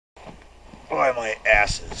Boy, my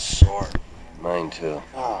ass is sore. Mine too.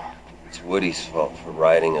 Oh. It's Woody's fault for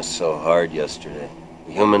riding us so hard yesterday.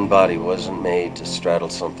 The human body wasn't made to straddle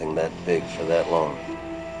something that big for that long.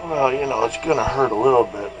 Well, you know, it's gonna hurt a little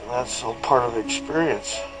bit, and that's all part of the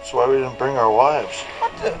experience. That's why we didn't bring our wives.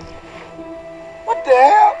 What the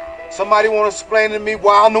hell? Somebody want to explain to me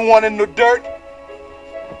why I'm the one in the dirt?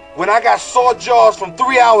 When I got sore jaws from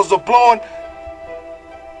 3 hours of blowing...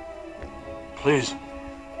 Please.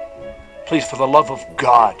 Please, for the love of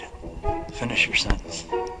God, finish your sentence.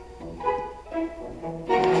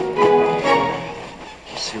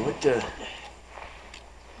 Let's see, what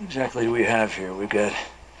exactly do we have here? We've got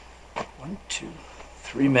 1, 2,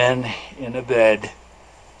 3 men in a bed.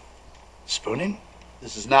 Spooning?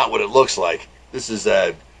 This is not what it looks like. This is,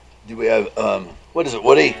 do we have, what is it,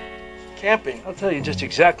 Woody? Camping. I'll tell you just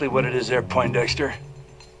exactly what it is there, Poindexter.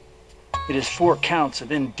 It is 4 counts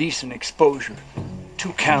of indecent exposure,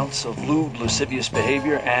 2 counts of lewd, lascivious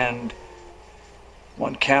behavior, and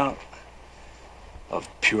 1 count of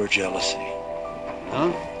pure jealousy.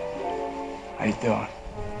 Huh? How you doing?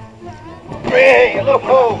 Hey, look,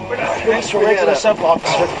 we're not doing this for regular simple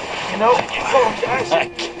officer. You know, come on, guys. I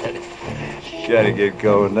get it. Gotta get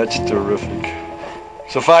going. That's terrific.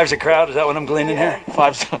 So 5's a crowd? Is that what I'm gleaning here?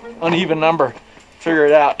 5's an uneven number. Figure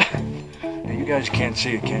it out. Yeah, you guys can't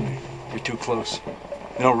see it, can you? You're too close.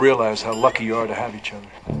 You don't realize how lucky you are to have each other.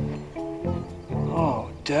 Oh,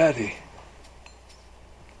 Daddy.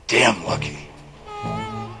 Damn lucky.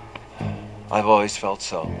 I've always felt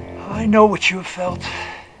so. I know what you have felt.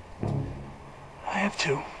 I have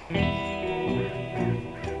too.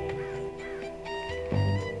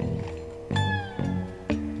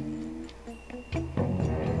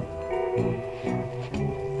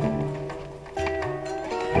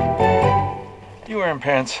 You wearing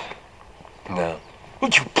pants? No.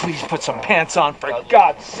 Would you please put some pants on, for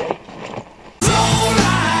God's sake?